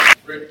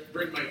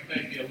Britt might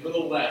thank me a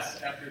little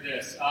less after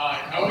this.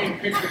 I want you to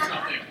picture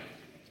something.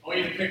 I want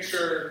you to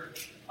picture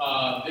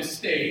this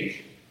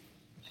stage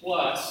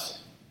plus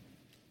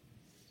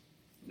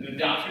an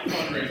adoption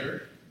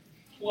fundraiser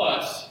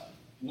plus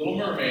Little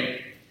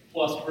Mermaid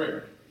plus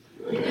Britt.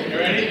 You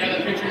ready? Have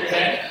that picture in your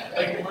head?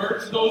 Like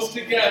merge those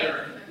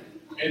together,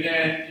 and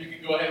then you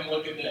can go ahead and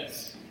look at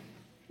this.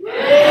 Is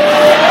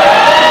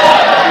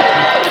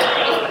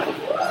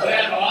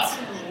that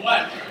awesome or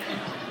what?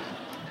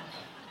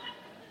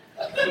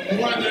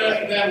 More on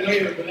that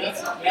later, but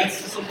that's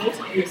supposed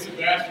to be a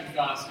Sebastian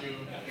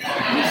costume.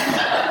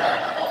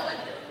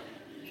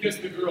 Kiss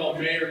the Girl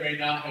may or may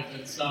not have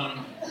been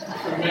sung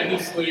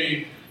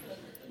tremendously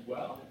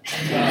well.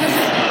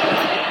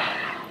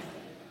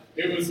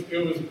 It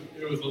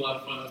was a lot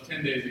of fun. It was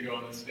 10 days ago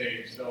on the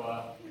stage.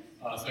 So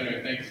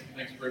anyway,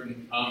 thanks,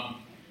 Britton.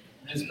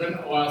 It's been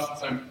a while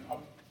since I've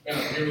been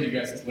up here with you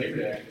guys since Labor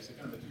Day, actually. So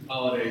kind of the two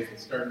holidays and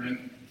starting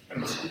in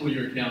kind of a school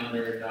year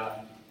calendar.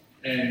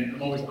 And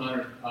I'm always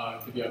honored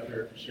to be up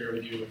here to share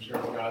with you and share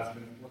what God's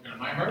been working on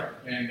my heart.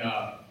 And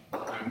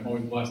I'm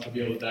always blessed to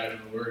be able to dive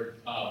into the Word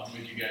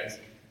with you guys.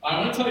 I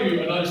want to tell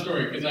you another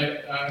story because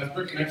as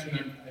Britt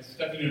mentioned, I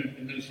stepped into an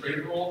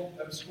administrative role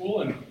at the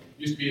school and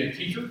used to be a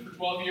teacher for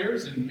 12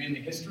 years and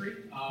mainly history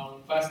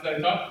classes that I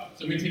taught.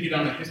 So I'm going to take you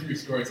down a history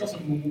story. It's also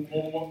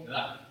Memorial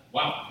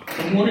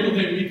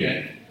Day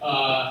weekend,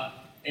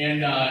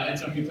 and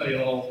so I'm going to tell you a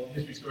little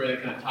history story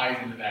that kind of ties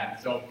into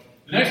that. So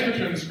the next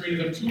picture on the screen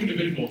is of two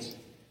individuals.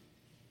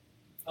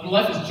 On the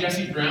left is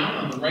Jesse Brown.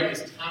 On the right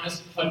is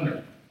Thomas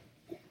Hudner.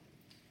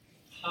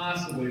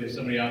 Possibly there's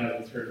somebody out there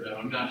that's heard of them.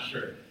 I'm not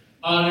sure.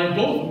 They're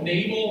both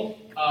naval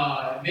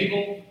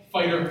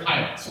fighter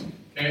pilots.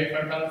 Okay,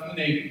 fighter pilots in the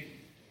Navy.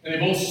 And they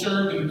both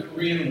served in the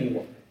Korean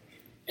War.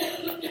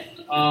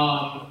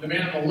 The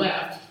man on the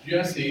left,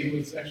 Jesse,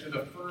 was actually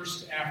the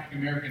first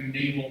African-American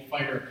naval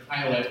fighter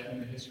pilot in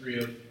the history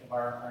of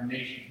our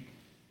nation.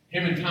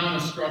 Him and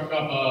Thomas struck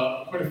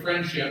up quite a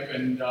friendship,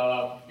 and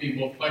being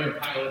both fighter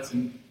pilots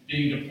and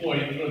being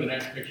deployed, you go to the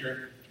next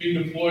picture,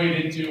 being deployed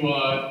into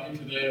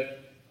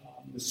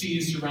the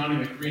seas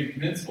surrounding the Korean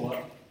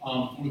Peninsula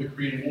for the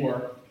Korean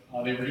War.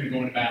 They were going to go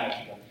into battle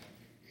together.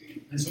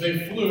 And so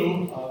they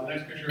flew, the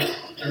next picture,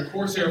 their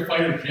Corsair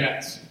fighter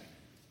jets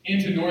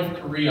into North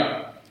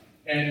Korea.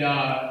 And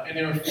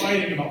they were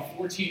fighting about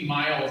 14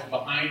 miles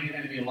behind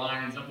enemy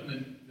lines up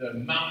in the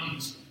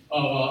mountains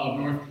of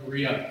North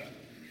Korea.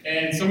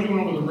 And somebody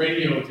went over the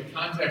radio to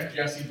contact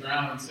Jesse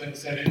Brown and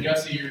said, "Hey,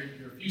 Jesse,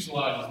 your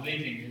fuselage is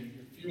leaking, your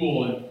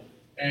fuel."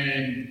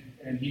 And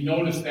he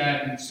noticed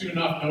that, and soon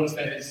enough noticed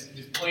that his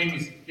plane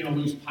was going to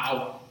lose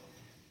power.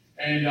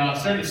 And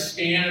started to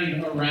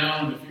scan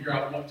around to figure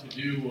out what to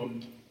do,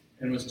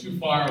 and was too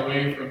far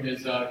away from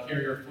his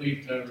carrier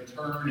fleet to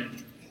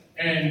return.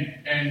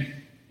 And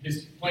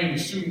his plane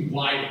was soon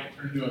gliding,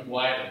 turned into a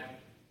glider.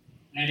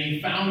 And he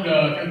found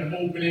a kind of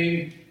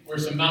opening where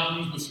some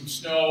mountains with some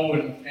snow,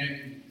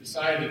 and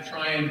decided to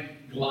try and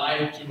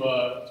glide to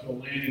a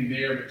landing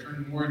there, but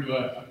turned more into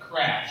a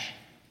crash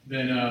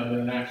than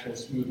an actual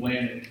smooth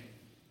landing.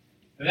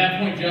 At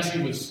that point,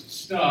 Jesse was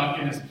stuck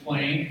in his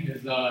plane.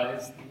 His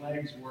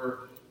legs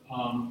were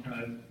kind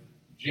of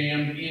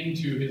jammed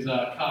into his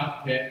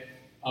cockpit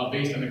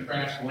based on the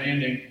crash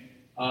landing.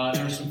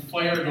 There was some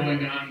fire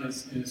going on in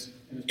his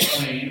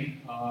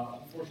plane,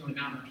 unfortunately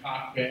not in the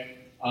cockpit.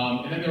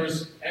 And then there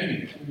was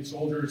enemy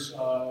soldiers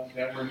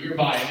that were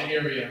nearby in the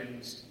area,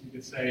 you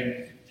could say.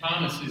 And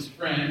Thomas, his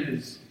friend,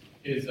 his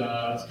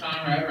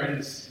comrade, right,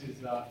 his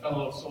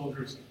fellow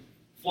soldiers,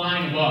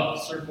 flying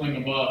above, circling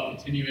above,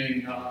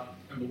 continuing kind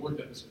of the work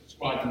that the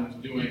squadron was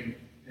doing,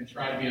 and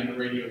tried to be on the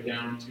radio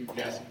down to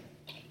Jesse.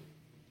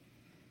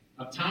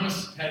 Now,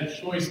 Thomas had a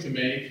choice to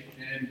make,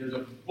 and there's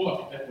a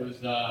book that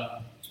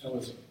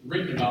was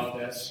written about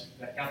this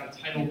that got the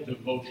title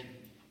Devotion.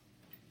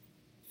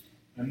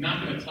 I'm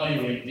not going to tell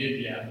you what he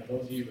did yet, but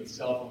those of you with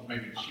cell phones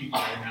might be cheating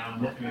right now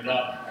and looking it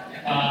up.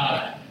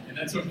 And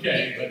that's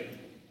okay, but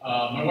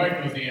my wife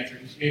knows the answer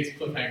because she hates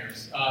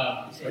cliffhangers.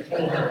 So I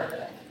told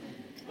her.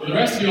 For the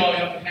rest of you all, you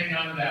have to hang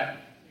on to that,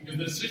 because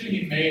the decision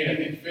he made, I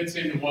think, fits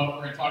into what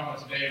we're going to talk about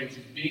today, which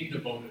is being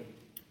devoted.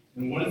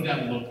 And what does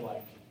that look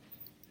like?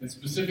 And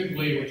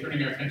specifically, we're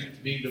turning our attention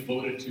to being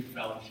devoted to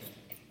fellowship.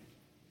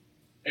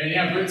 And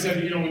yeah, Britt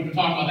said, we've been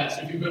talking about that,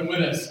 so if you've been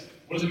with us,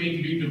 what does it mean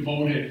to be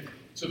devoted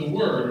to the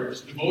Word, or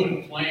just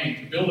devoted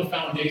plain, to build a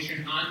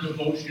foundation on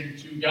devotion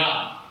to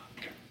God,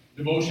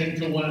 devotion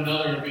to one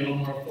another, to be a little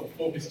more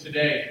focused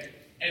today.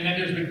 And then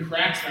there's been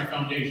cracks in our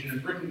foundation,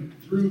 and Britain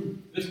drew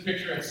this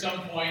picture at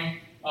some point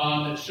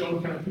that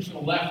showed kind of pushing the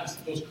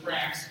left those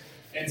cracks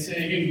and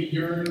saying, hey, we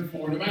yearn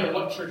for, no matter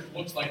what church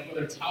looks like,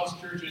 whether it's house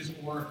churches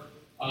or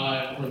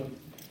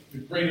the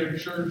greater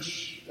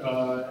church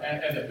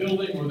at the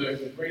building or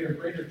the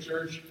greater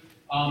church,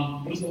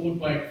 what does it look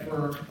like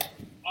for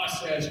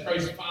us as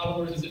Christ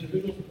followers, as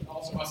individuals, but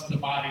also us as a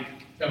body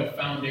to have a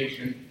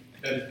foundation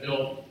that is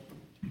built,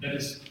 that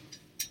is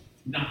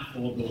not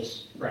full of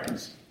those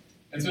cracks.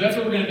 And so that's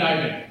what we're going to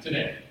dive in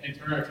today and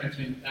turn our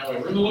attention that way.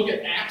 We're going to look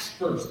at Acts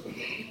first.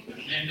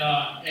 And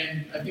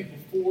I think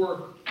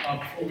before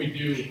we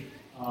do,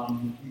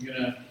 I'm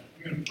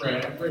going to pray.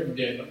 I've already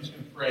did, but I'm just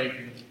going to pray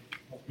because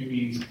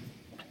maybe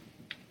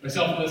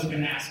myself and Liz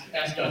can ask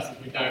us as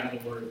we dive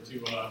into the Word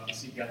to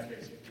seek God's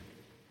face here.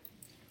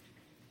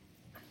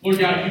 Lord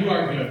God, you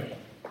are good.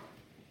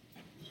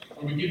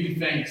 Lord, we give you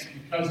thanks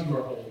because you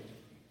are holy,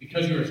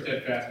 because you are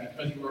steadfast,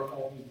 because you are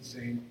always the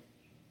same,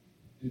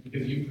 and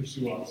because you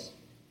pursue us.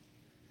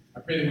 I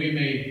pray that we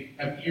may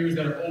have ears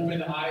that are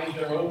open, eyes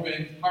that are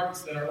open,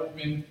 hearts that are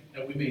open,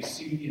 that we may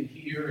see and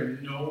hear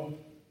and know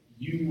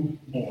you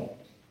more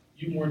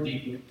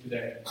deeply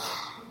today.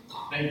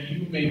 That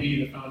you may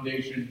be the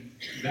foundation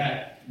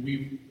that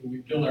we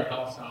build our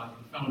house on,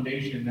 the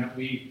foundation that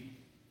we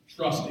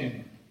trust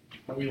in,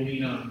 that we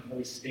lean on, that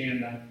we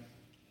stand on.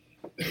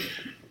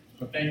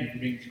 So thank you for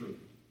being true.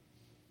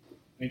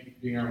 Thank you for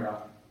being our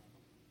rock.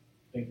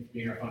 Thank you for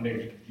being our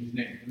foundation. In Jesus'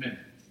 name, amen.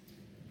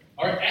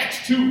 All right,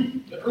 Acts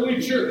 2, the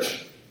early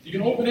church. You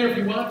can open there if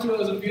you want to.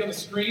 It'll be on the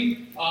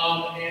screen.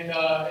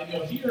 And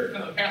you'll hear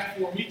kind of the past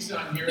 4 weeks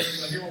on here.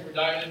 You'll hear what we're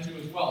diving into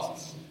as well. So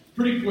this is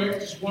pretty quick.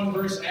 Just one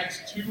verse,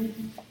 Acts 2,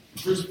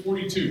 verse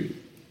 42.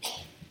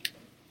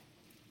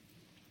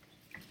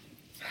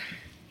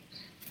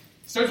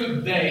 Starts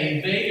with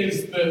they. They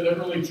is the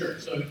early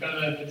church. So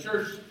kind of the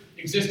church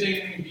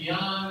existing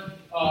beyond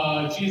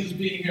Jesus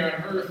being here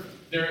on earth.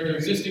 They're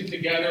existing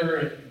together.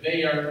 And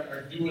they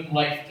are doing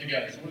life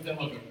together. So what does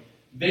that look like?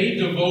 They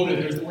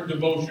devoted, there's the word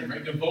devotion,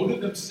 right?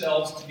 Devoted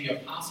themselves to the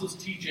apostles'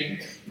 teaching,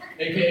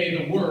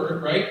 a.k.a. the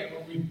word, right?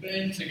 Where we've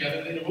been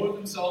together. They devoted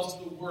themselves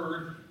to the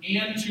word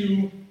and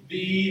to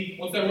the,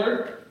 what's that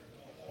word?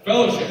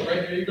 Fellowship,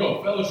 right? There you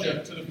go.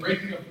 Fellowship, to the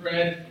breaking of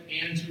bread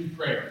and to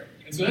prayer.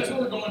 And so that's what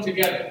we're going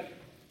together.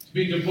 To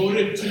be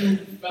devoted to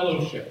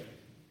fellowship.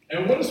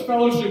 And what does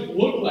fellowship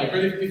look like?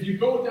 Right? If you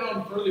go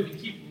down further, if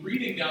you keep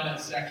reading down that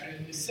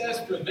section, it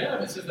says for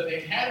them, it says that they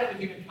had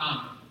everything in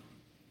common.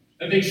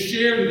 That they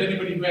shared with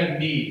anybody who had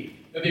need.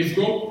 That they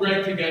broke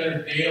bread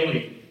together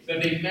daily.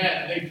 That they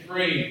met, they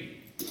prayed.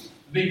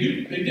 They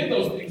did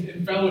those things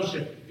in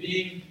fellowship,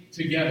 being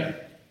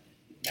together.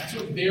 That's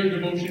what their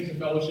devotion to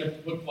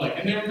fellowship looked like.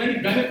 And there were many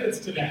benefits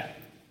to that,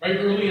 right,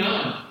 early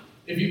on.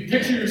 If you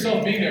picture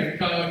yourself being there, if you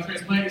kind of like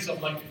transplant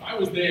yourself, like if I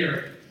was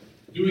there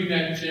doing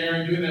that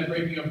sharing, doing that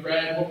breaking of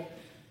bread,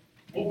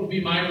 what would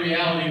be my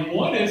reality?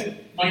 One is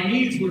my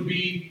needs would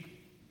be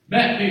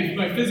met, maybe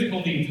my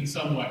physical needs in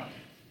some way.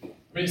 I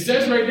mean, it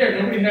says right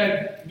there, nobody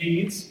had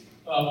needs,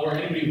 or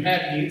anybody who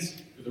had needs,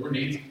 because there were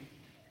needs.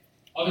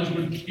 Others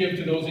would give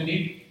to those in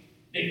need.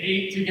 They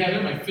ate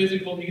together, my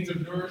physical needs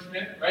of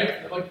nourishment, right?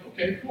 They're like,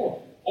 okay,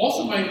 cool.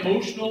 Also, my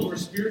emotional or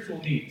spiritual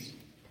needs,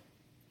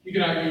 you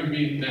could argue, would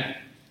be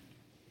met.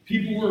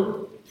 People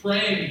were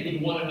praying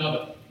with one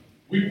another.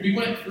 We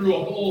went through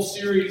a whole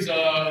series in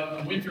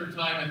the winter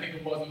time, I think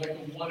it was,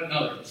 like the one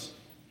another's,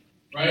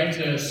 right?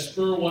 To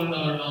spur one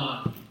another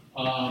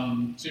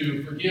on,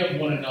 to forgive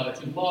one another,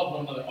 to love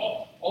one another.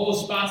 All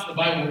those spots in the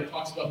Bible where it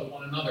talks about the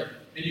one another.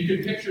 And you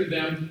can picture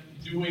them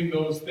doing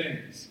those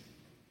things.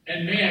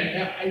 And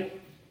man,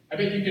 I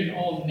bet you can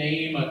all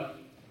name a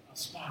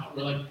spot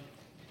where like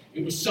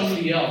it was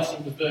somebody else.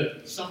 It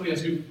was somebody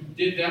else who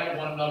did that with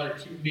one another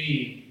to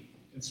me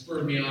and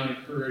spurred me on,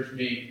 encouraged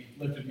me,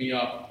 lifted me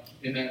up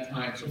in that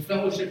time. So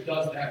fellowship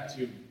does that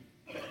too,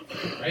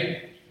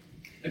 right?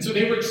 And so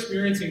they were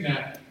experiencing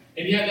that.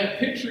 And yet that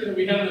picture that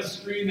we had on the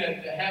screen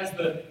that has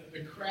the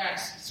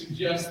cracks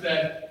suggests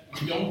that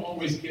we don't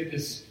always get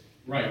this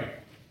right.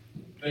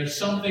 There's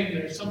something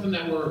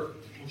that we're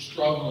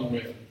struggling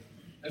with.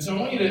 And so I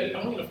want you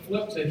to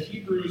flip to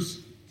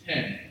Hebrews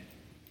 10.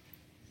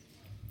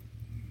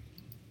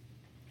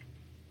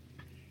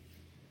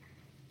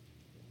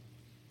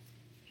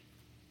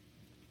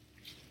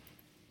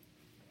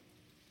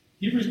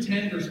 Hebrews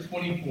 10, verse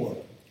 24.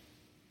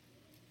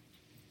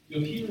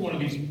 You'll hear one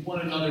of these one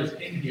another's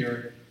in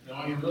here, and I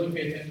want you to really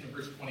pay attention to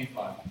verse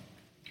 25.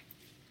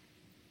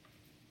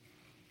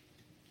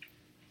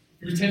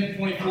 Hebrews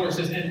 10:24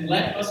 says, "And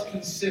let us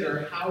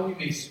consider how we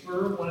may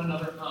spur one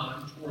another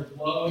on toward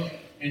love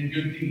and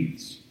good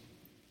deeds.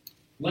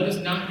 Let us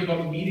not give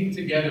up meeting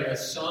together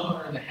as some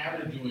are in the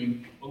habit of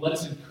doing, but let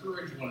us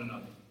encourage one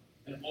another,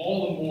 and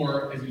all the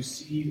more as you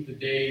see the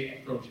day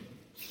approaching."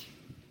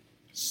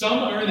 Some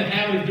are in the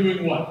habit of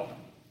doing what?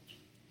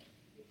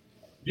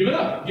 Giving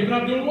up. Giving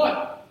up doing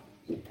what?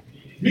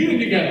 Meeting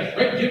together,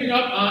 right? Giving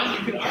up on,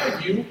 you could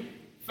argue,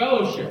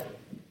 fellowship.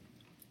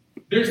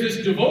 There's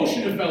this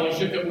devotion to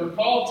fellowship that we're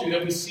called to,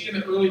 that we see in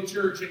the early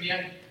church, and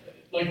yet,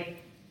 like,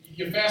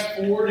 you fast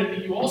forward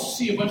and you also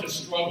see a bunch of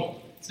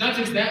struggle. It's not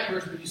just that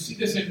verse, but you see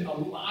this in a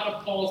lot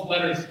of Paul's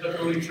letters to the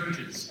early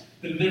churches,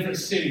 to the different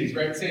cities,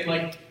 right? Saying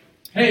like,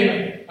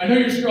 hey, I know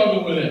you're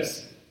struggling with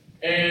this,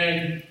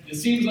 and it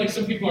seems like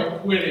some people are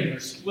quitting or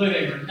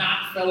splitting or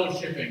not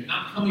fellowshipping,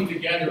 not coming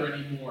together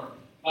anymore.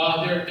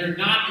 They're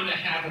not in the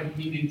habit of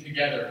meeting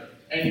together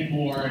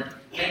anymore,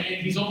 and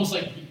he's almost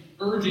like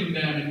urging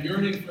them and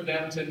yearning for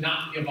them to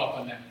not give up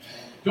on that.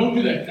 Don't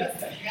do that. That's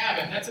the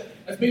habit.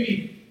 That's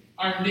maybe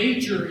our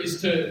nature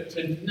is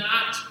to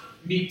not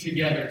meet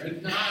together,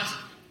 to not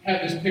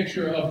have this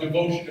picture of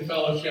devotion to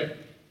fellowship.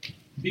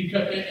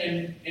 Because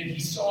and he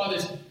saw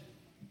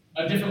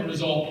a different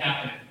result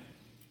happening.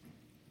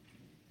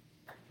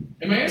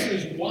 And my answer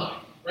is why?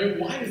 Right?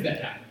 Why does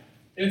that happen?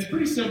 And it's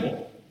pretty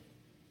simple.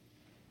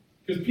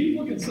 Because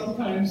people can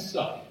sometimes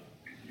suck.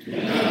 I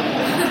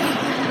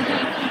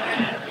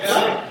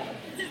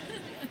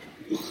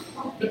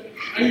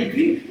mean,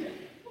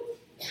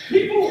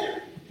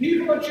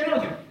 people are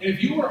challenging. And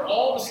if you are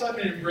all of a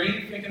sudden in your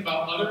brain thinking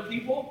about other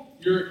people,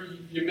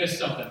 you missed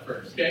something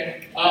first,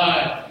 okay?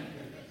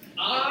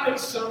 I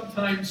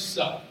sometimes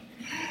suck,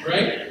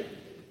 right?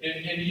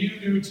 And you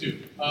do too.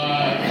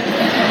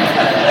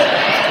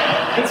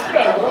 It's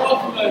good. We're all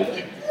from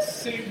the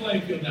same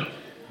playing field now.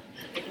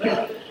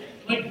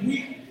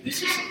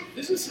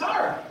 This is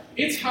hard.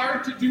 It's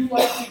hard to do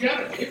life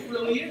together. It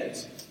really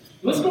is.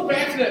 Let's go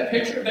back to that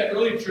picture of that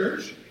early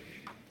church.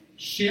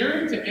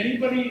 Sharing to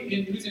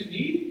anybody who's in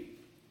need.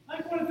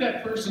 Like, what if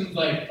that person's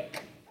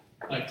like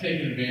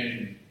taking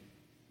advantage of you?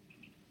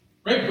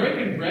 Right?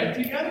 Breaking bread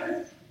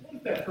together? What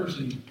if that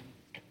person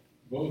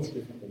votes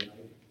for somebody?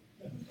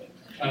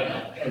 I don't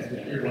know. That was a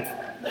weird one.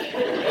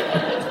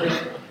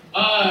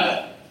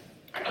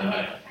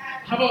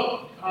 How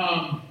about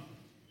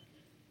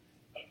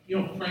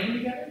praying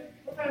together?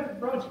 What if I have a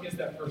grudge against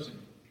that person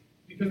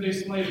because they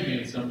slighted me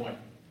in some way?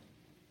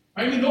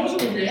 I mean, those are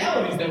the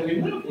realities that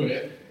we live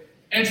with.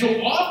 And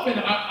so often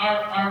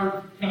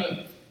our kind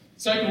of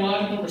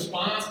psychological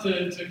response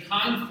to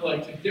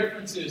conflict, to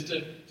differences,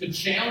 to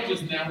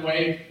challenges in that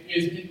way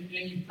is, and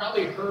you've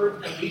probably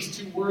heard kind of these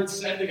two words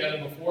said together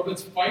before, but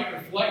it's fight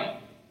or flight.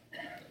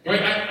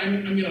 Right?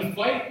 I'm going to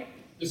fight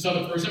this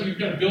other person. I'm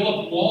going to build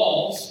up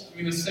walls. I'm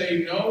going to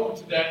say no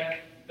to that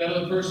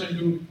other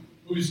person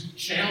who's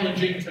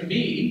challenging to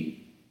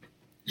me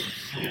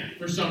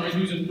for some reason,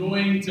 who's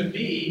annoying to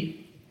me.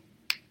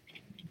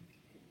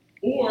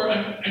 Or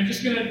I'm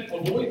just going to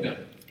avoid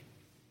them.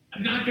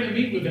 I'm not going to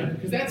meet with them,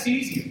 because that's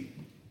easier.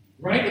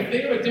 Right? If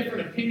they have a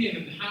different opinion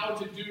on how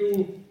to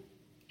do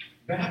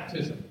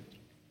baptism,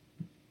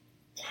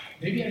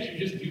 maybe I should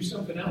just do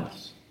something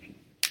else.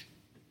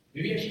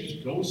 Maybe I should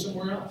just go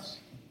somewhere else.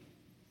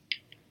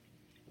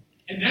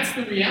 And that's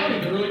the reality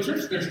of the early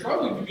church. They're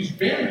struggling with these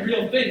very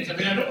real things. I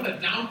mean, I don't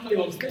want to downplay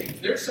those things.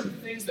 There's some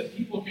things that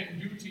people can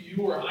do to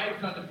you or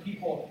I've done to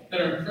people that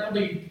are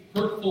incredibly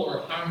hurtful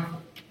or harmful.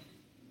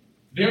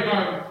 There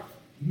are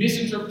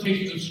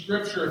misinterpretations of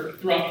Scripture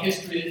throughout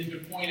history that you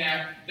could point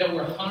at that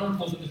were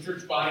harmful to the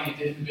church body and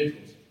to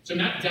individuals. So I'm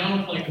not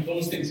downplaying that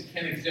those things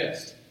can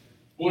exist.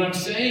 But what I'm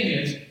saying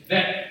is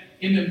that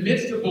in the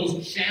midst of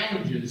those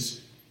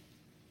challenges,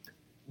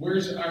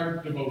 where's our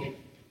devotion?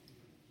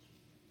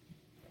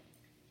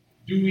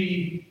 Do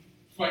we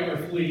fight or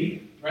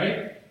flee,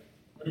 right?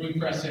 Or do we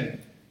press in?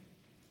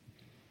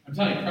 I'm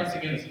telling you,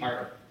 pressing in is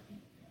harder.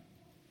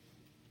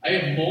 I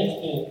have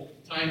multiple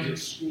times at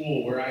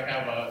school where I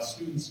have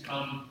students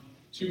come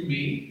to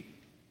me,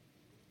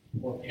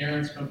 or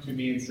parents come to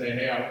me and say,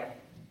 hey, I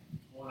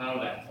want out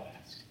of that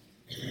class.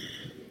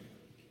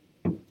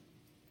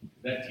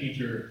 That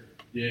teacher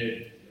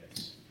did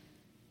this,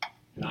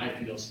 and I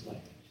feel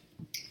slighted.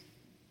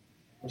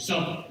 Or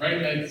something,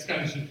 right? It's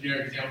kind of just a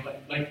generic example,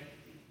 like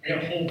I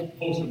got a whole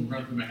host of them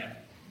run through my head.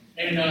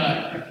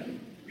 And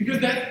because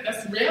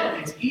that's the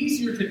reality. It's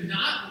easier to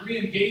not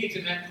re-engage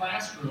in that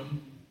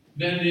classroom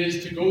than it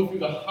is to go through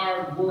the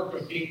hard work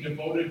of being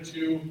devoted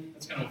to,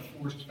 that's kind of a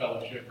forced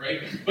fellowship,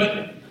 right?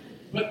 But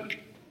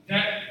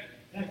that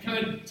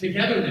kind of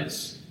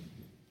togetherness,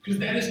 because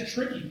that is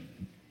tricky.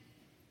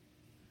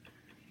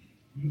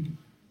 The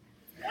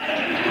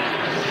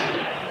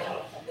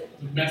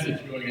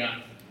message going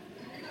on.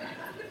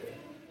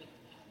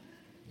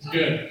 It's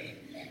good.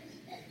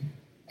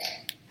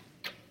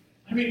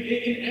 I mean,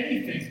 in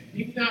anything,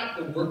 maybe not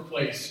the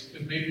workplace,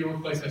 because maybe your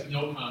workplace has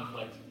no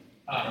conflict.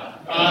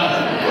 But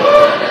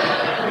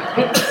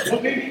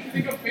maybe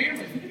think of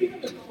family. Think of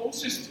even the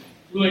closest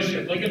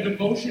relationship, like a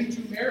devotion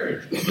to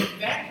marriage.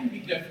 That can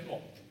be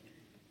difficult.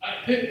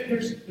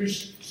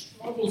 There's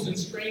struggles and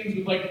strains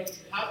with, like,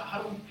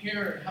 how do we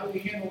parent? How do we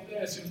handle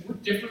this? And we're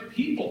different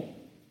people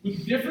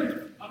with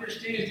different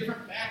understandings,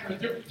 different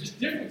backgrounds, just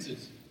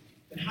differences.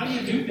 And how do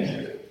you do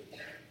that?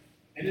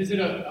 And is it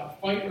a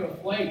fight or a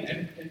flight?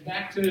 And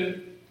back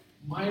to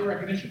my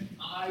recognition,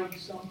 I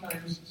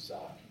sometimes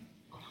suck.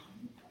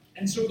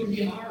 And so it can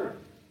be hard.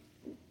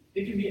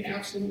 It can be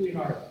absolutely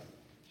hard.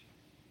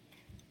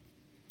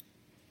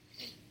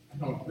 I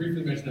know, I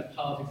briefly mentioned that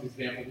politics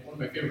example. One of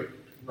my favorite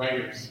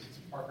writers is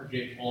Parker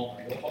J.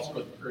 Palmer. He also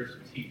wrote The Courage to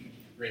Teach, which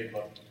is a great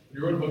book. But he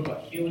wrote a book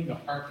about healing the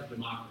heart of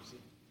democracy.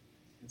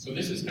 And so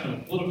this is kind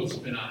of a political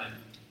spin on it,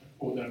 a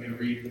quote that I'm going to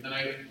read. But then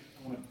I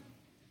want to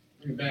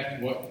bring it back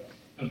to what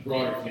kind of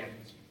broader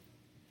examples.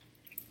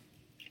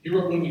 He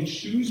wrote, when we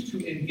choose to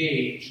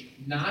engage,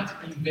 not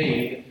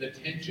evade the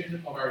tension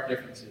of our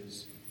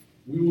differences,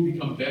 we will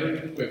become better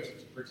equipped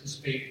to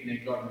participate in a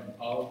government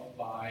of,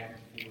 by,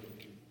 and for the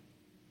people.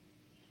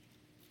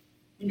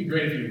 It'd be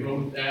great if you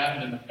wrote that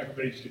and then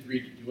everybody just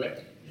agreed to do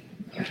it.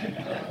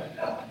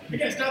 Again,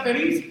 it's not that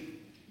easy.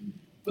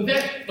 But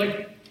that,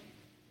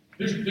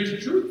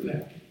 there's truth to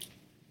that.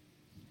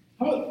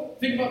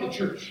 Think about the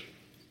church.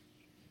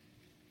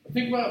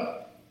 Think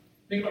about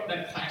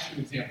that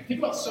classroom example. Think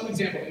about some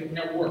example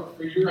at work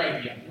for your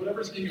idea,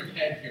 whatever's in your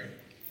head here.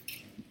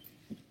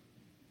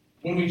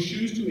 When we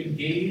choose to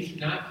engage,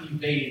 not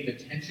evade the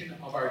tension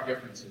of our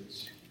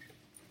differences,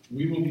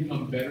 we will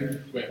become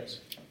better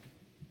equipped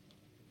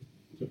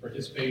to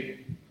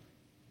participate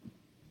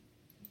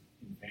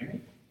in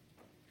family,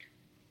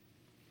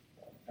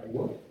 at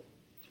work,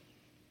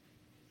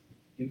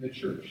 in the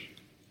church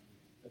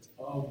that's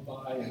of,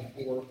 by, and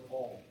for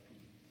all.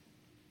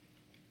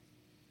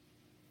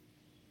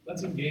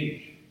 Let's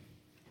engage.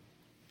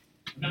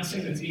 I'm not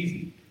saying it's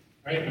easy,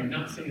 right? I'm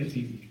not saying it's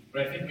easy,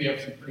 but I think we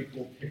have some pretty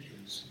cool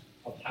pictures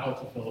of how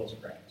to fill those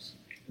cracks.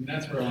 And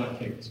that's where I want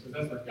to take this, because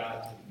that's where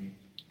God took me.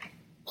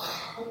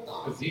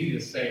 It's easy to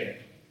say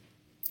it.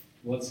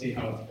 Let's see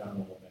how it's done a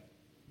little bit.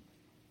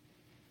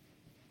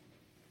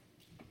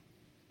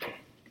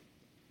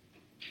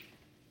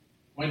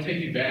 I want to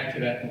take you back to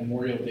that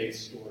Memorial Day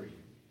story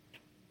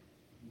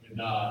with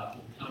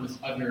Thomas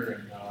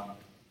Hudner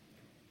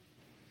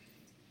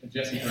and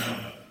Jesse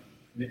Brown.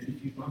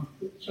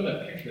 Show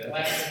that picture, that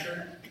last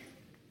picture.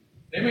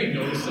 Did anybody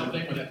notice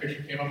something when that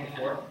picture came up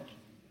before?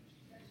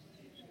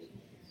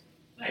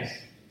 Nice.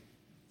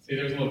 See,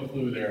 there's a little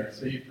clue there.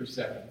 So you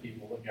perceptive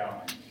people, look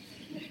out.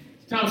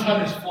 Thomas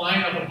Hudner's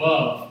flying up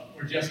above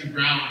where Jesse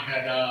Brown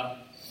had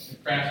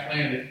crash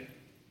landed.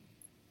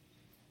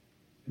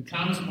 And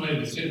Thomas made a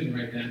decision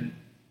right then.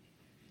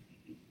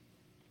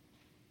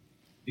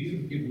 These are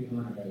the people we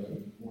honor, by the way,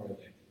 with Memorial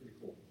Day. Pretty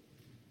cool.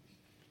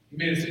 He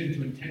made a decision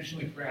to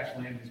intentionally crash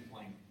land his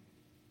plane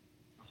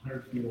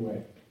 100 feet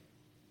away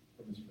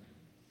from his friend.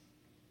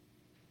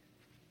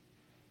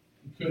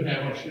 He could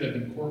have or should have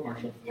been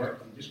court-martialed for it.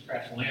 He just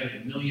crash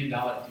landed $1 million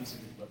piece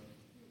of equipment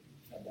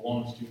that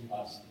belongs to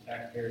us, the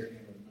taxpayers and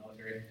the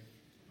military.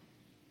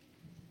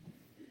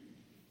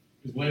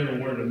 He was later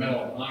awarded a Medal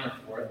of Honor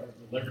for it that was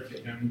delivered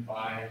to him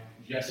by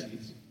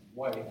Jesse's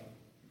wife,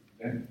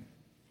 then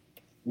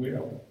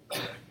widow,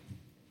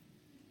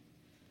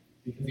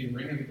 because he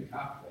ran into the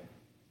cockpit,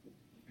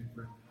 and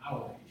for an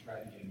hour he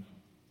tried to get him out.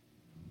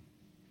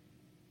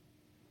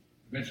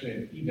 Eventually,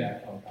 an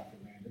evac helicopter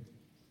landed.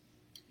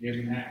 He had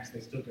an axe,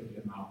 they still couldn't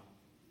get him out.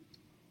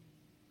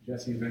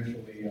 Jesse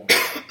eventually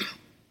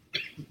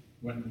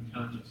went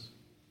unconscious.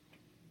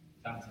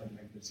 Thomas had to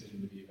make the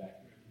decision to be evacuated.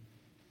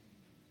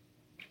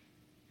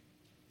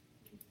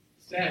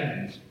 Sad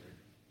in the story.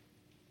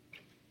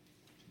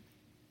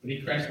 But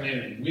he crash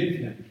landed with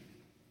him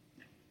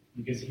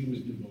because he was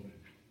devoted.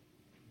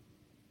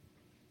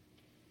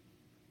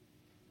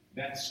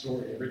 That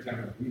story, every time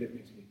I read it,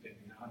 makes me think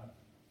not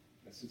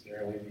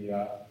necessarily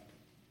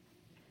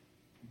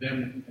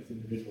them as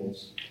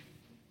individuals.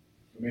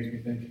 It makes me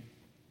think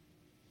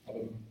of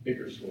a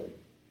bigger story.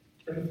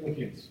 Turn to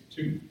Philippians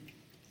 2.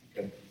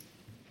 Okay.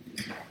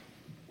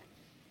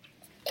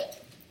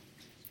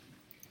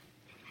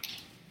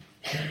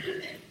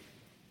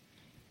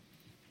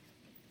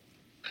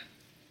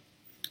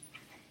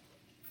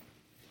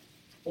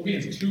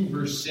 Philippians 2,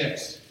 verse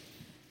 6.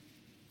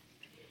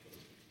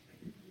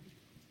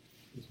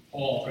 This is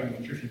Paul talking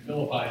to the church in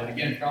Philippi, and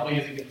again, probably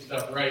isn't getting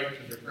stuff right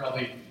because they're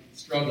probably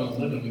struggling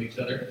living with each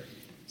other.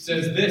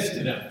 Says this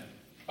to them,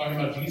 talking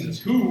about Jesus,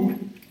 who,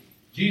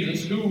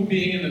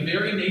 being in the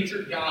very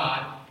nature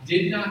God,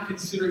 did not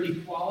consider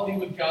equality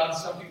with God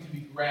something to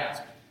be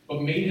grasped,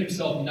 but made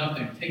himself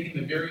nothing, taking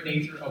the very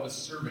nature of a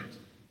servant,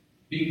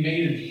 being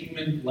made in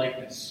human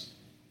likeness.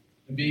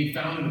 And being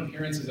found in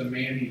appearance as a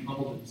man, he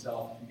humbled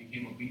himself and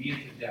became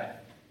obedient to death,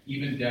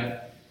 even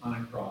death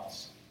on a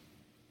cross.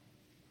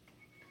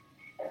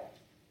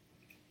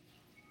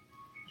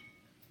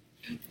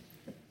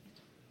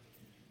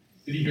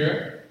 Did you hear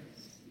it?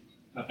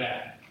 Not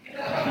bad.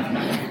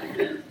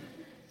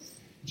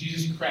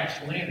 Jesus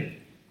crash landed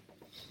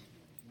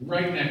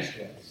right next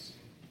to us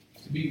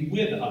to be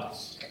with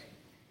us,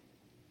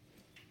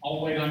 all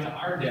the way not to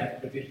our death,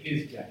 but to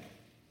his death.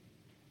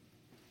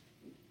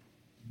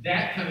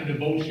 That kind of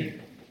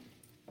devotion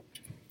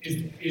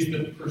is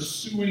the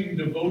pursuing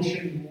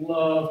devotion,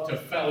 love to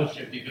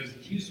fellowship, because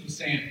Jesus was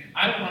saying,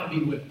 I don't want to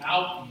be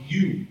without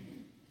you,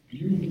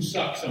 you who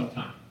suck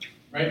sometimes,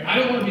 right? I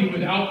don't want to be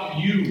without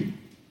you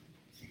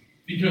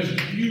because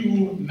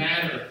you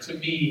matter to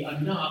me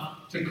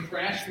enough to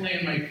crash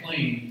land my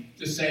plane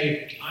to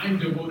say, I'm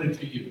devoted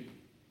to you.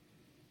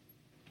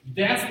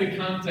 That's the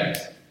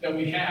context that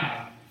we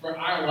have for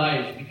our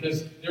lives,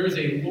 because there is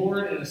a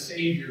Lord and a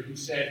Savior who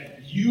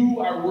said, you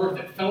are worth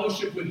it.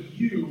 Fellowship with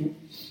you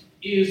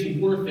is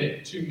worth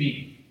it to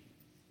me.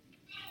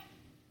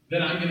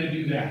 Then I'm going to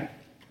do that.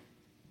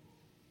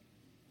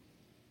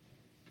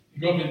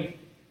 You go up to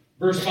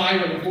verse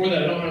 5 or before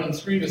that, I don't have it on the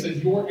screen, but it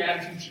says, your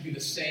attitude should be the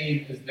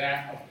same as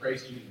that of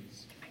Christ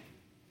Jesus.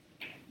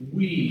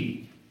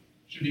 We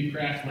should be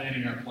crash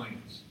landing our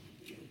planes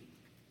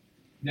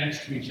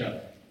next to each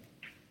other,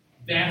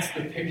 That's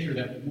the picture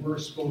that we're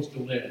supposed to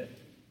live.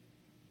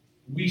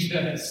 We should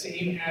have that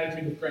same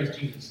attitude with Christ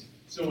Jesus.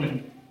 So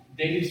when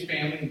David's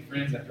family and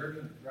friends that hurt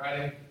him on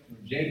Friday,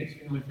 when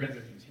Jacob's family and friends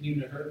are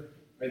continuing to hurt,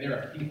 right, there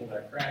are people that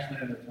are crash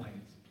landing their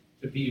planes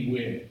to be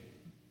with,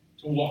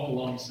 to walk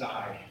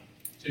alongside,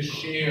 to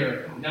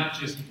share not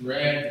just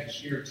bread, but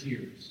share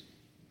tears,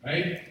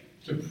 right?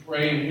 To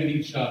pray with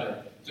each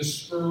other, to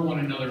spur one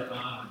another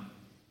on,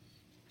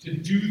 to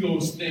do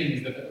those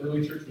things that the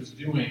early church was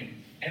doing,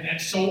 and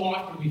that so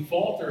often we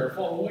falter or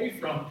fall away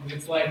from, because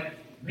it's like,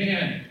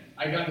 man,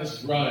 I got this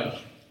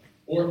grudge,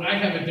 or I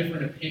have a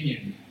different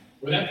opinion,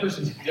 or that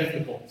person's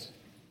difficult.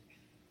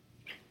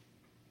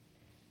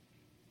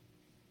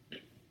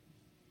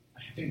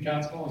 I think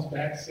God's calling us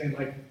back to saying,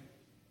 like,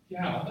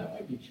 yeah, all that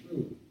might be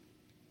true.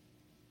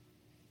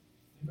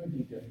 It might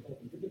be difficult,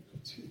 but you're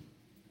difficult too.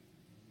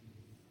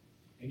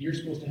 And you're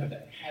supposed to have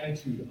that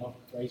attitude of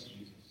Christ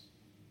Jesus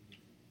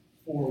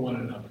for one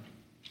another.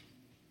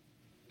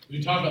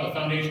 We talk about the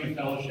foundation of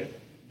fellowship.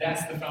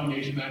 That's the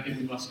foundation that I think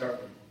we must start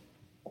with.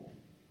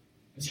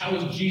 It's how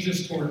is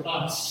Jesus toward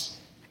us?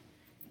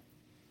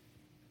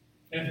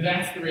 And if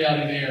that's the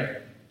reality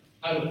there,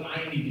 how do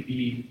I need to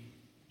be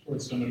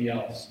towards somebody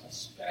else,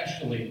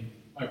 especially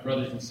my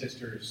brothers and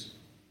sisters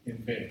in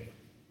faith?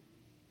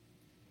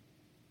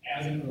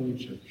 As an early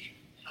church,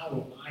 how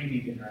do I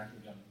need to interact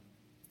with them?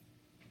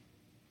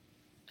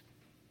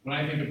 When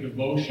I think of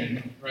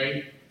devotion,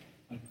 right,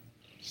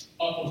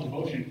 utmost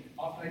devotion,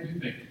 often I do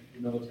think of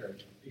the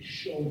military. They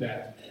show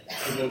that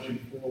devotion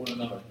for one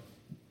another.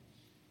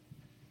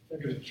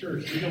 Like as a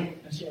church, we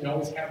don't necessarily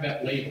always have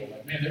that label.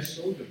 Like, man, they're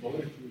so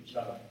devoted to each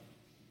other.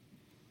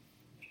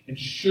 And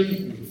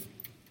shouldn't we?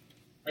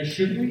 Right,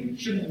 shouldn't we?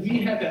 Shouldn't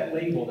we have that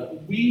label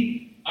that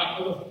we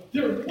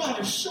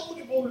they're so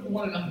devoted to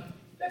one another.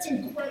 That's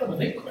incredible.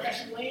 They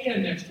crash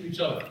land next to each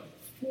other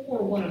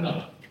for one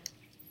another.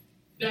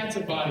 That's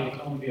a body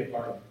I want to be a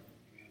part of.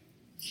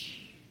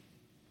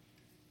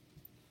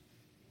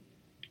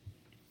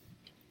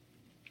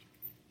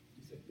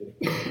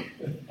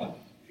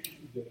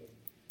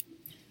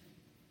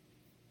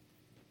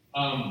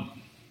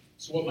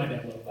 So what might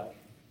that look like?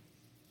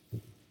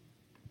 It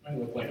might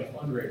look like a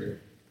fundraiser.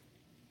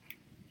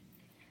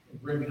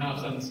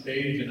 Rittenhouse on the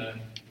stage in a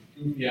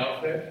goofy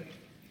outfit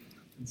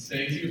and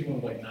sings. He was one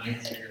of like 9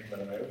 singers, by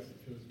the way. It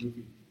was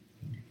goofy.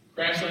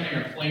 Crash landing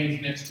our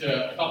planes next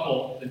to a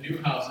couple, the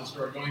Newhouses,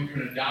 who are going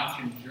through an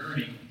adoption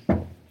journey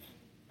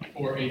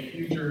for a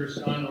future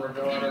son or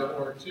daughter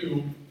or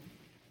two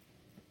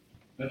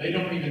that they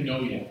don't even know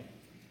yet.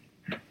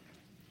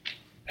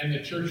 And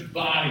the church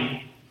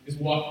body is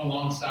walking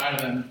alongside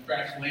of them,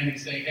 crash landing,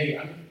 saying, hey,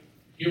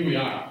 here we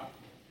are.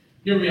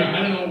 Here we are.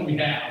 I don't know what we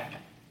have.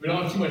 We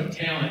don't have too much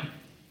talent,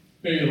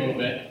 maybe a little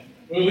bit.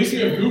 Well, at least we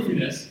have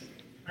goofiness.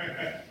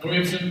 And we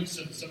have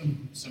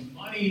some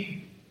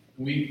money.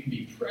 And we can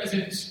be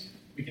present.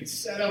 We can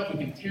set up.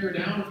 We can tear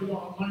down if we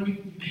don't have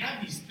money. We can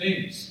have these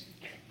things.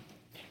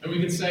 And we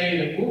can say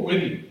that we're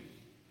with you.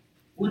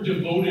 We're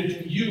devoted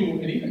to you.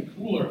 And even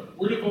cooler,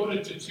 we're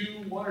devoted to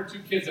one or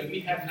two kids that we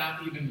have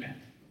not even met.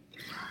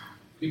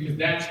 Because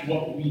that's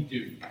what we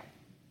do.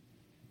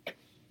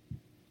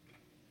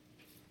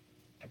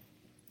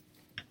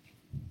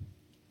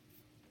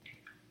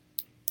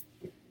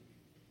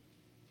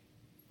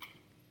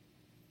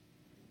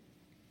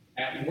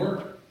 At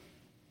work,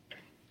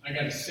 I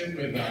got to sit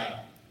with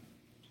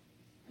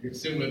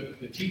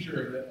the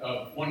teacher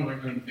of one room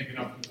I'm thinking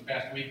of this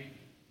past week,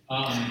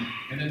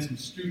 and then some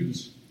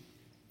students.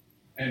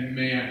 And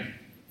man,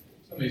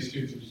 some of these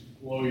students will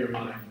just blow your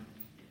mind.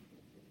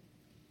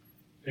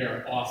 They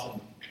are awesome.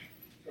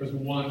 There was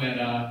one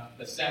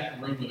that sat in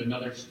a room with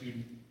another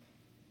student.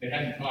 They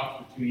hadn't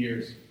talked for 2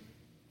 years.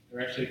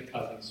 They're actually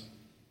cousins.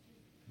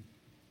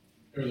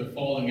 There was a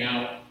falling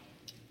out.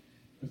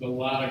 There's a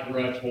lot of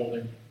grudge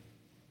holding.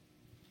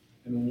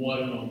 And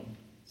one of them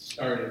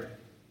started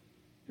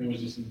and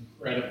was just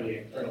incredibly,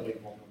 incredibly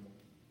vulnerable.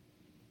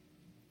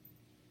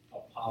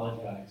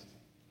 Apologized,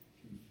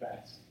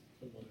 confessed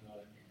to one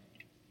another,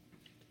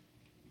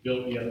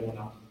 built the other one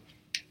up,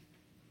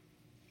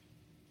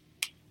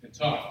 and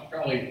talked for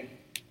probably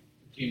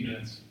 15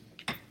 minutes.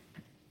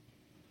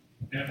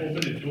 And it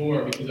opened a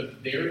door because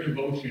of their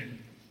devotion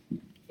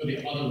for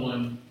the other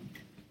one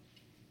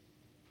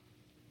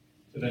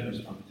to then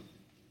respond.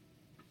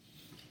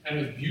 And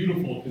it was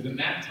beautiful because in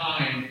that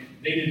time,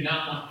 they did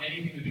not want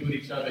anything to do with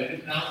each other. They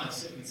did not want to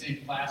sit in the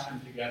same classroom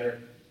together.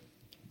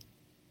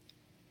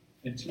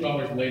 And 2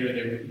 hours later,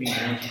 they were eating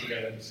lunch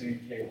together at the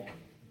same table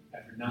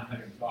after not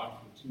having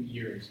talked for 2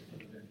 years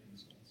other than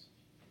insults.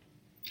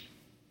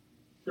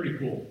 Pretty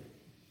cool.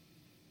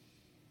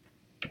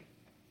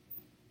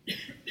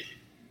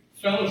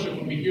 Fellowship,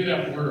 when we hear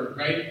that word,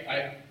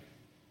 right?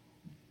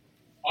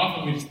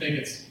 Often we just think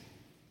it's,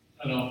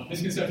 I don't know,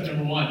 misconception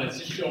number one, that's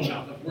just showing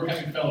up. Like we're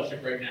having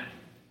fellowship right now.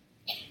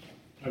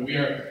 We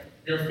are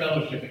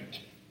fellowshipping.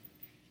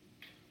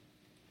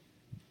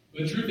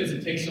 But the truth is,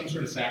 it takes some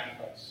sort of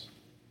sacrifice.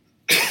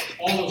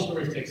 All those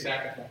stories take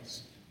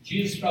sacrifice.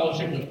 Jesus'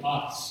 fellowship with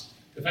us,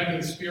 the fact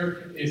that the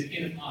Spirit is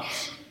in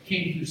us,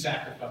 came through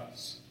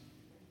sacrifice.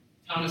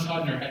 Thomas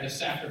Hudner had to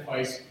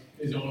sacrifice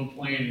his own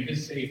plane and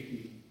his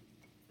safety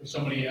for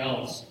somebody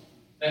else.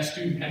 That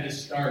student had to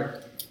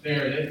start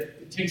there.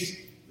 It takes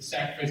the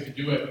sacrifice to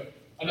do it.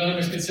 Another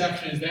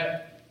misconception is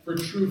that for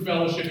true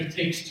fellowship, it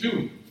takes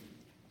two.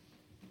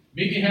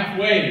 Meet me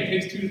halfway. It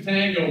takes two to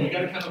tango. We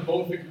got to kind of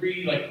both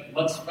agree, like,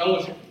 let's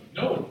fellowship.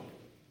 No.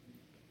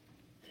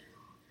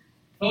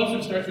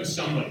 Fellowship starts with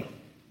somebody.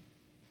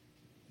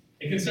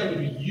 It can start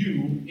with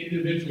you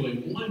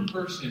individually, one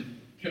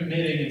person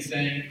committing and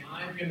saying,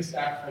 I'm going to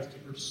sacrifice to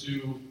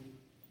pursue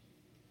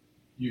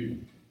you.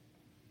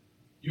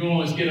 You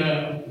always get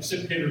a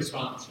reciprocated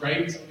response,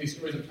 right? Some of these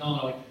stories I'm telling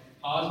are like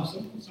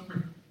positive,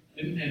 some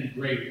didn't end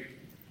great.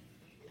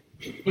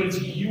 But it's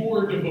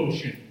your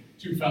devotion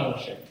to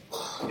fellowship.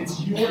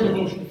 It's your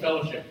devotion to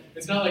fellowship.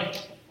 It's not like,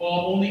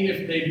 well, only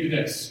if they do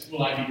this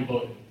will I be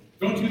devoted.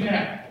 Don't do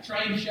that.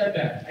 Try and shed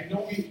that. I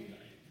know we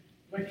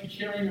might be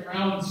carrying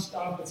around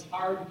stuff that's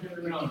hard to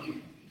carry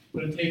around,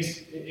 but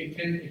it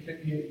can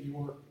be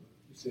your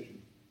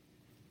decision.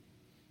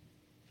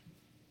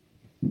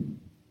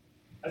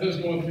 As I was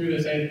going through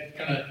this, I had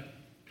kind of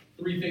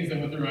three things that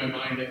went through my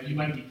mind that you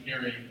might be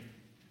carrying.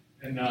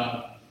 And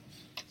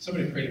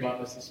somebody prayed about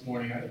this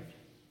morning. I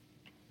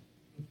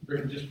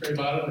just prayed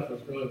about it, if it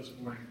was earlier this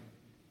morning.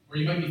 Or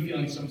you might be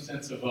feeling some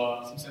sense of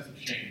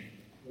shame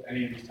with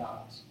any of these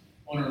topics.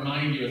 I want to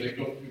remind you as I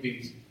go through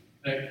these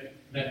that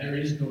there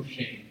is no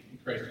shame in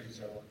Christ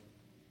Jesus our Lord.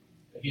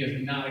 That He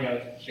is not a God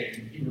of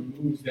shame. He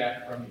removes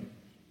that from you.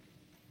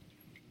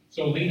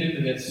 So lean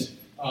into this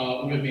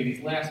with me.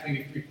 These last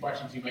maybe three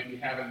questions you might be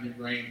having in your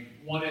brain.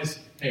 One is,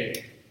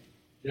 hey,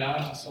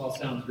 Josh, this all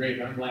sounds great,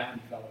 but I'm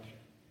lacking fellowship.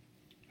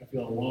 I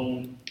feel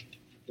alone.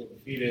 I feel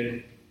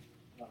defeated.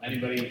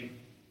 Anybody?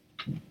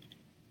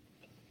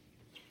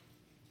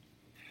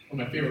 One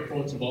of my favorite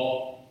quotes of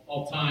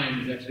all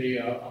time is actually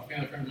a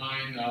family friend of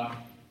mine.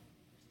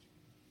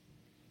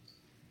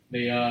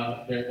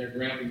 Their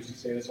grandpa used to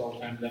say this all the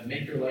time, that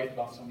make your life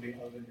about somebody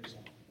other than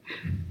yourself.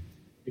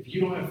 If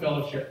you don't have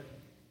fellowship,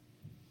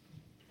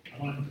 I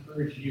want to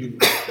encourage you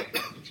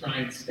to try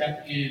and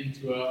step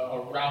into a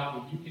route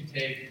that you can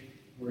take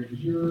where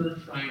you're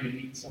trying to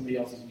meet somebody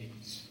else's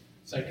needs.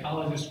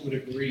 Psychologists would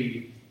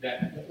agree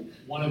that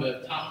one of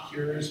the top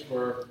cures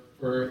for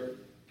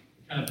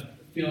kind of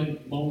feeling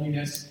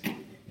loneliness,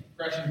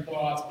 depression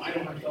thoughts, I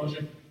don't have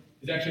fellowship,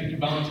 is actually through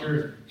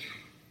volunteerism,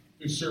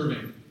 through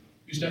serving.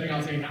 You're stepping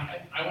out and saying,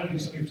 I want to do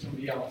something for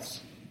somebody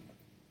else.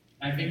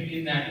 And I think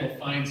in that you'll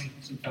find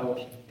some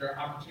fellowship. There are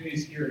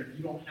opportunities here. If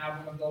you don't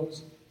have one of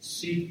those,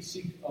 seek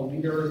a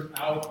leader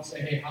out and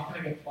say, hey, how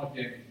can I get plugged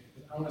in?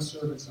 Because I want to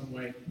serve in some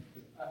way.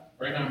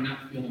 Right now I'm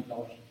not feeling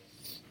fellowship.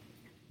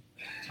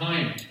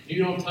 Time.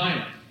 You don't have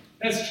time.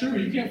 That's true.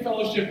 You can't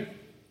fellowship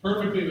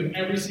perfectly with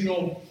every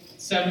single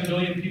 7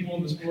 billion people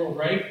in this world,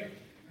 right?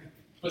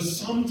 But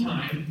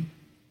sometime,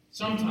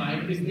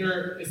 is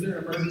there an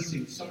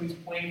emergency? Somebody's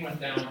plane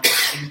went down,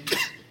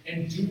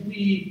 and do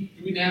we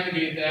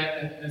navigate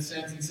that in a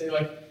sense and say,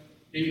 like,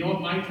 hey, you know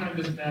what? My time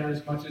doesn't matter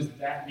as much as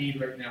that need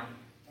right now.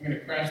 I'm going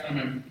to crash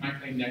down my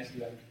plane next to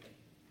that.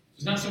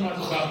 It's not so much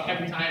about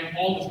having time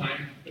all the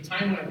time, but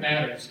time when it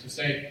matters to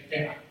say,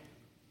 hey,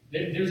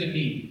 there's a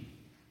need.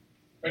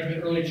 Right from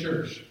the early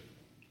church,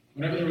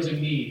 whenever there was a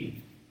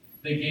need,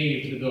 they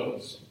gave to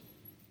those.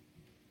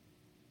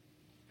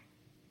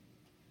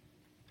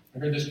 I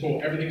heard this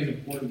quote, everything is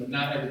important, but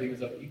not everything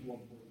is of equal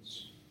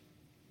importance.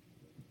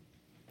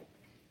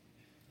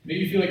 Maybe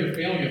you feel like you're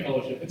failing at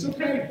fellowship. It's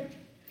okay.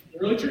 The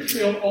early church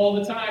failed all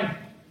the time.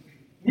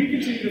 We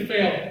continue to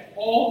fail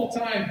all the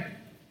time.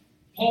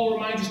 Paul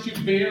reminds us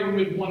to bear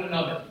with one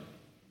another.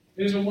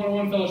 There's a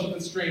one-on-one fellowship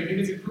that's strained.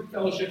 Maybe it's a group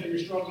fellowship that you're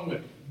struggling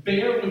with.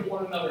 Bear with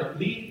one another.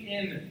 Lean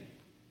in.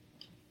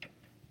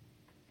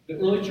 The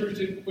early church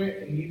didn't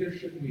quit, and neither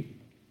should we.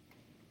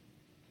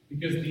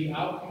 Because the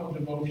outcome of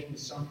devotion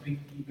is something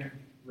even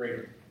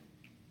greater.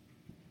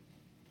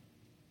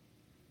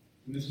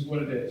 And this is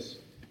what it is.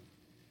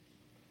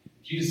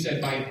 Jesus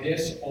said, by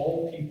this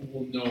all people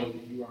will know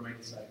that you are my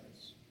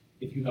disciples.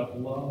 If you have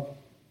love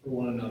for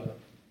one another.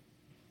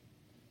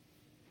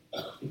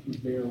 If you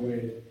bear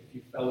with, if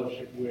you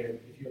fellowship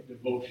with, if you have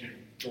devotion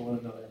for one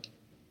another.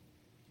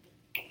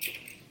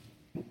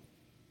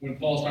 When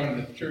Paul's talking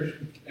to the church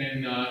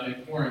in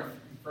Corinth,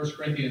 in 1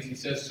 Corinthians, he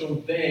says, so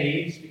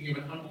they, speaking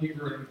of an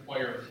unbeliever and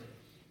inquirer,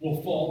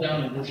 will fall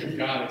down and worship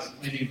God,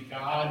 explaining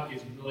God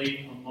is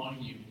really among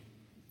you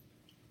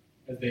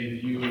as they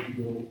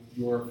view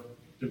your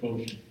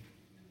devotion.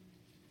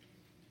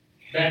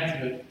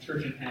 Back to the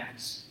church in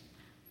Acts.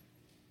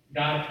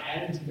 God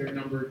added to their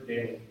number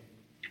daily.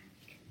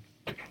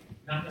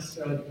 Not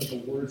necessarily because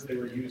of the words they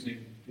were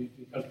using,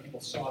 because people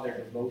saw their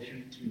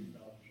devotion to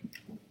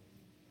fellowship.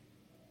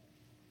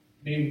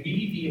 May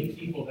we be a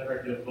people that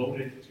are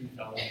devoted to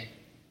fellowship,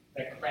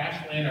 that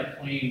crash land our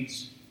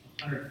planes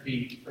 100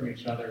 feet from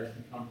each other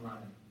and come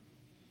running.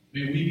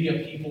 May we be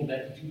a people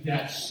that do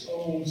that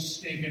so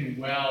stinking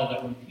well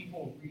that when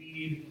people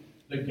read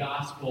the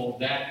gospel,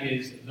 that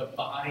is the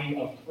body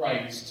of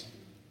Christ,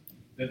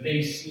 that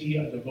they see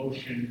a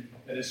devotion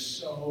that is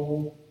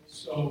so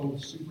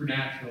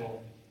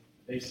supernatural,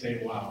 they say,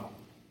 wow,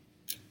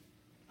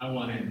 I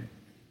want in.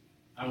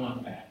 I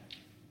want that.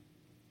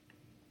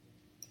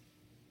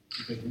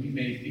 Because we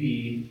may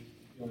be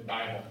the only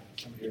Bible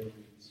somebody ever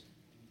reads.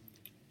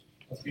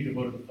 Let's be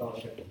devoted to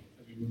fellowship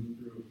as we move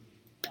through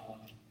the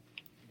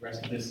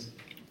rest of this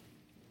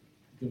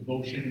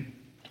devotion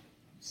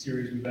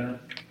series we've been on.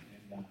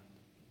 And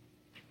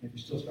if you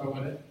still start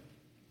with it,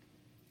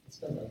 let's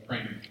start by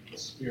praying the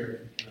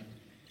Spirit and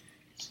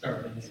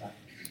start inside.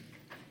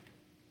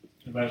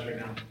 Invite us right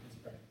now.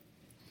 Let's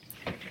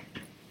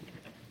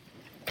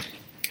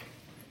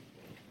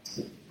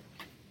pray.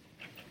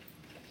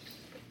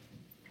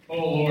 Oh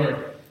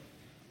Lord,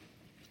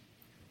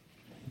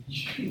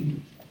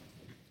 you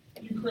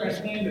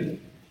crash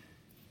landed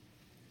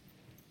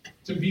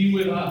to be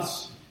with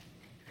us.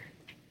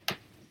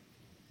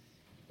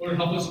 Lord,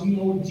 help us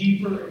know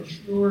deeper and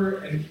truer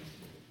and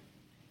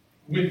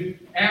with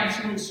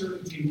absolute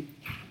certainty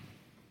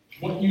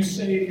what you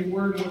say in your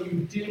word, what you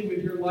did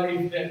with your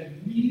life, that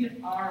we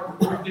are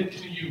worth it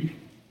to you.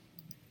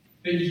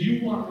 That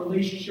you want a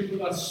relationship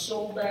with us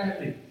so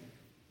badly,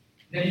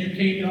 that you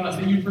came to us,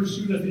 that you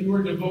pursued us, that you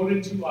are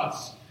devoted to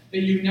us,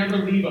 that you never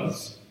leave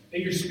us, that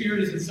your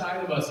Spirit is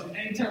inside of us, and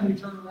anytime we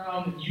turn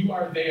around, that you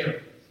are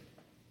there.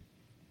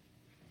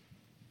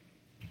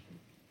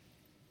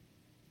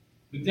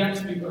 The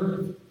depths of the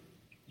earth,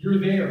 you're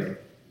there.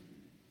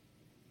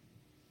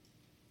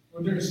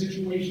 Lord, there are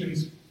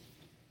situations,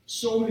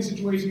 so many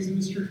situations in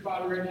this church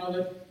body right now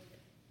that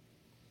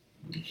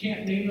we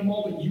can't name them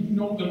all, but you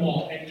know them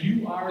all, and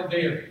you are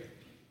there.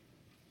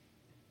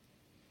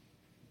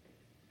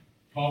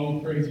 Oh,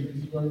 we praise you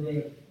because you are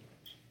good.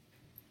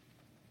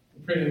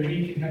 We pray that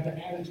we can have the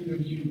attitude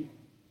of you,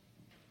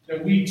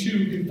 that we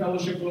too can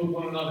fellowship with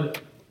one another,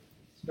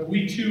 that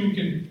we too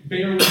can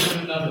bear with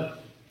one another,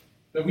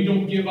 that we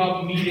don't give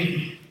up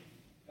meeting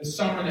as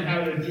some are in the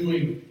habit of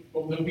doing,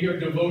 but that we are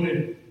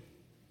devoted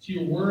to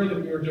your word,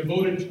 that we are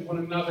devoted to one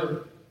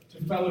another,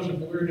 to fellowship,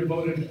 that we are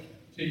devoted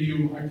to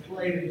you. I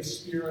pray that the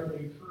Spirit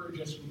would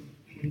encourage us,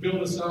 would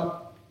build us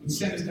up, would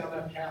send us down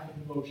that path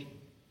of devotion.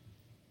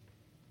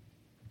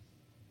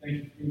 Thank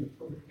you for being the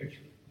perfect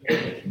picture.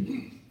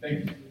 Thank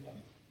you for